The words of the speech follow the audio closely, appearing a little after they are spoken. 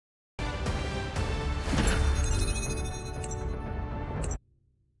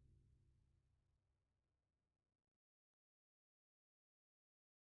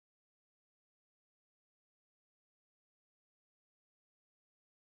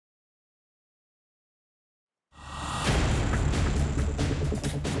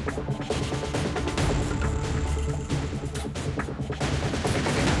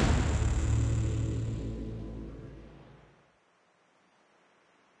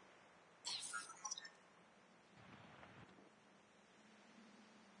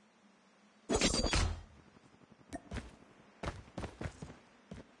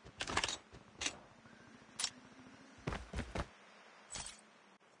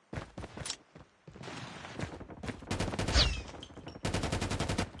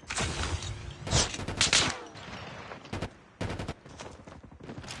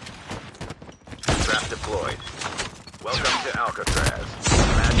deployed. Welcome to Alcatraz.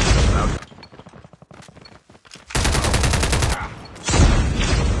 Match is about to...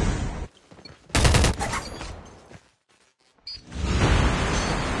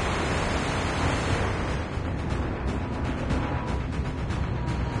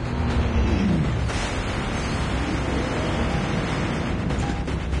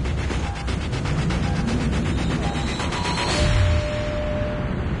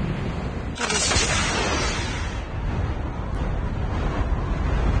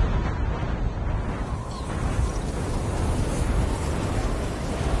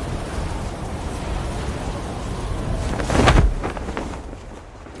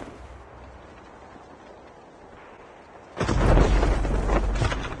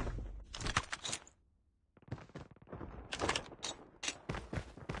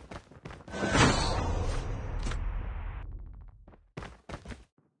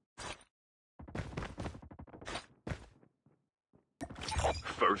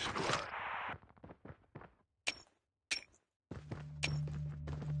 First blood.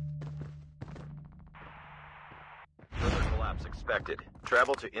 Further collapse expected.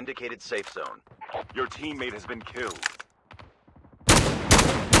 Travel to indicated safe zone. Your teammate has been killed.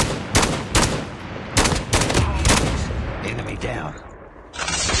 Enemy down.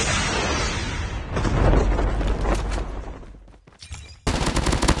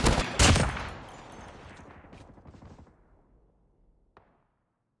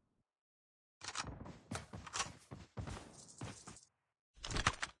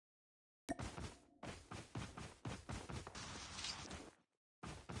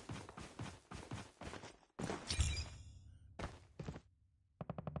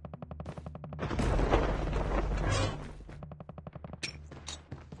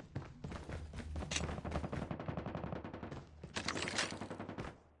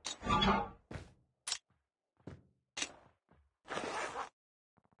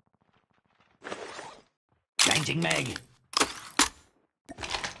 Changing mag.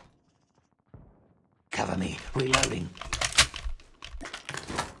 Cover me. Reloading.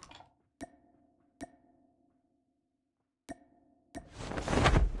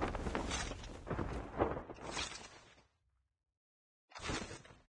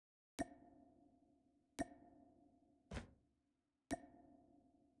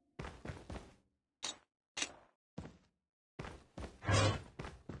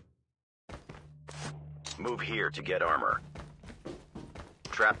 Move here to get armor.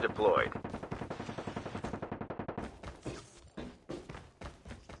 Trap deployed.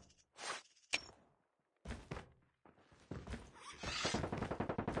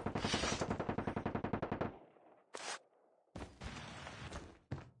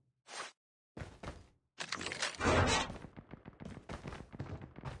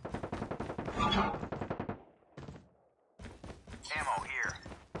 Ammo here.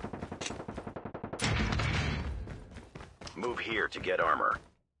 Move here to get armor.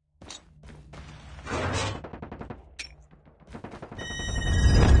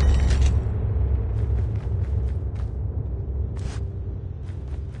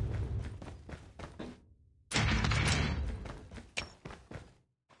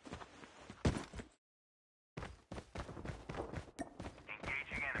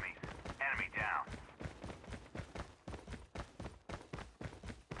 Engaging enemies. Enemy down.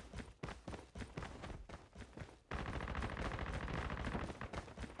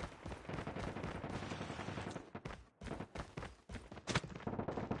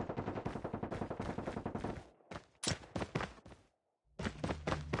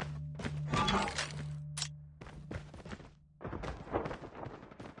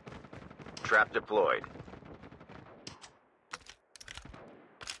 Trap deployed.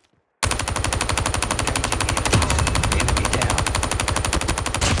 Enemy down.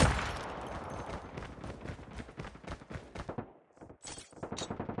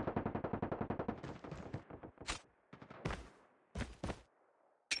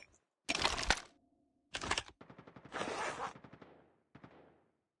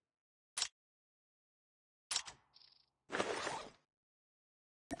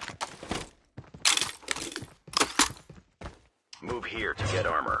 Move here to get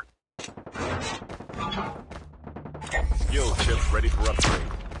armor. Skill chips ready for upgrade.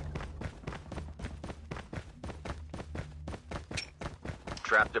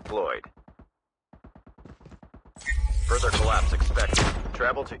 Trap deployed. Further collapse expected.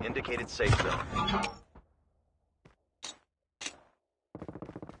 Travel to indicated safe zone.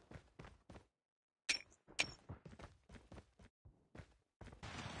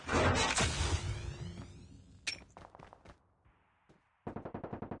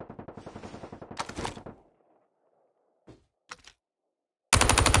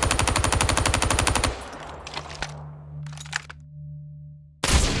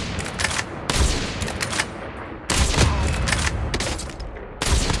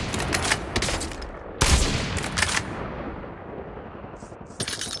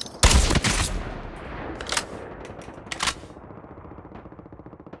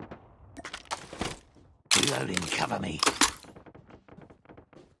 Reloading, cover me.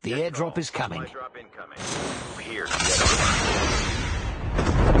 The airdrop is coming. Supply drop incoming. Move here to get armor.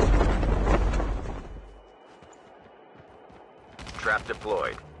 Trap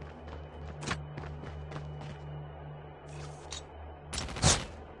deployed.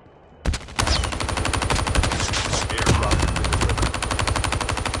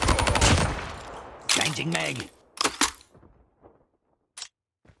 Changing mag.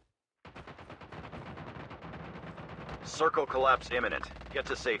 Circle collapse imminent. Get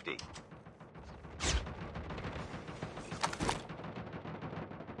to safety.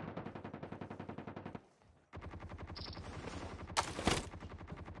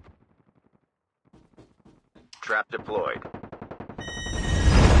 Trap deployed.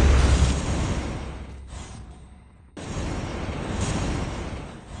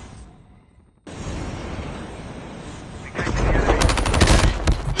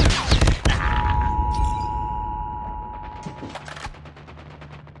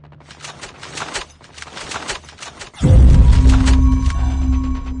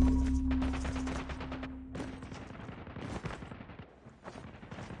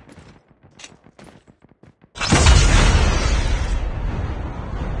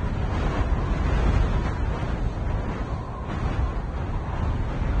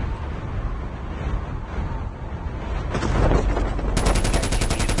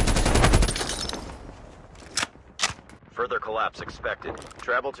 Further collapse expected.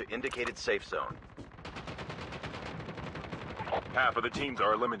 Travel to indicated safe zone. Half of the teams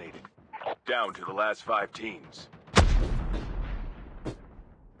are eliminated. Down to the last 5 teams.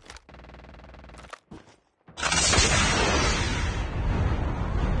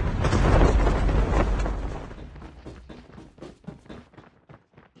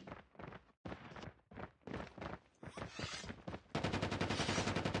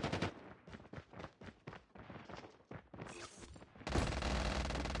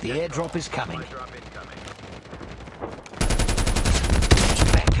 The airdrop is coming. Supply drop incoming.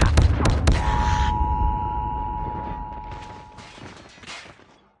 Back up.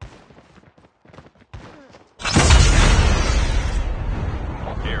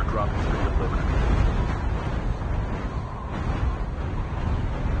 Airdrop has been delivered.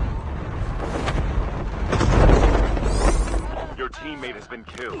 Your teammate has been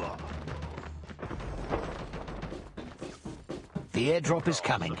killed. The airdrop is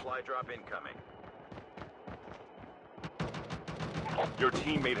coming. Supply drop incoming. Your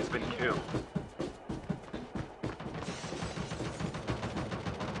teammate has been killed.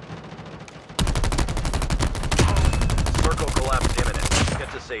 Circle collapse imminent.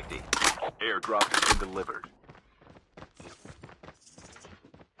 Get to safety. Airdrop has been delivered.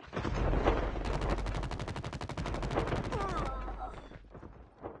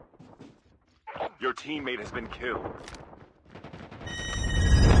 Your teammate has been killed.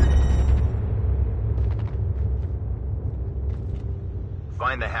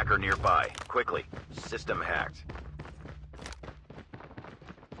 Find the hacker nearby. Quickly. System hacked.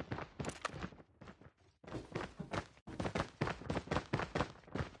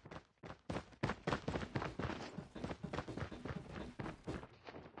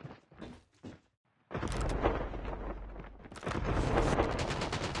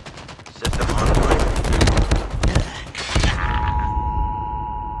 System online.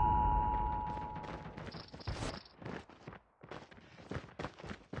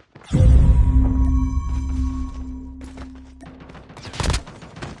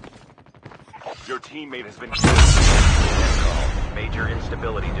 Your teammate has been killed. Net call. Major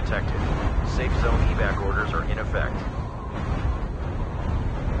instability detected. Safe zone evac orders are in effect.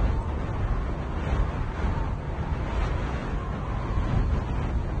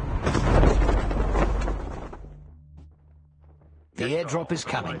 The airdrop is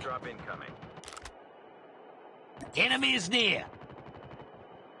Supply coming. drop incoming. Enemy is near.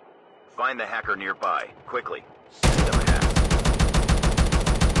 Find the hacker nearby. Quickly. System hacked.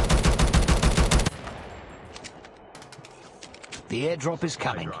 The airdrop is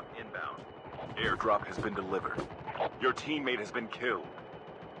coming. Drop inbound. Airdrop has been delivered. Your teammate has been killed.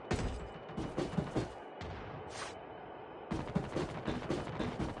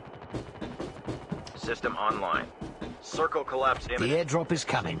 System online. Circle collapse The imminent. airdrop is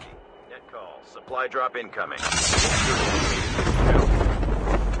coming. Net call. Supply drop incoming. Your teammate has been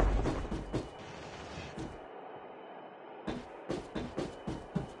killed.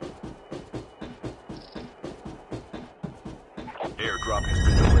 Airdrop has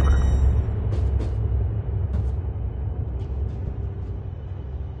been delivered.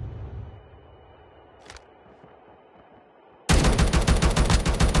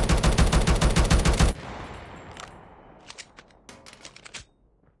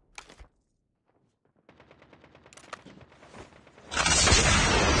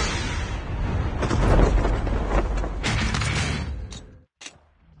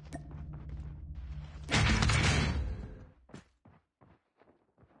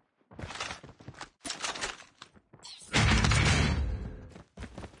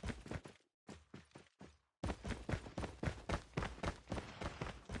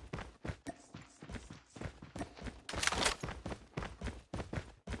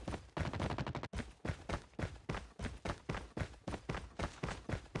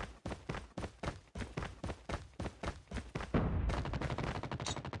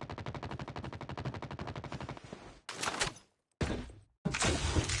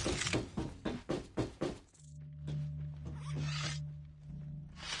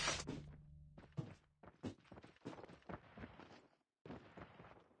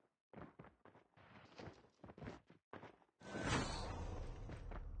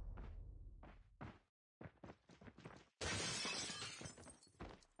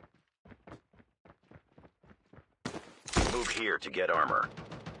 Move here to get armor.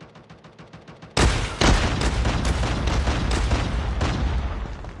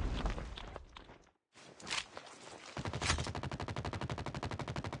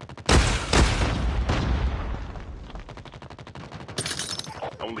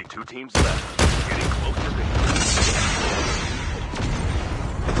 Only 2 teams left. Getting close to victory.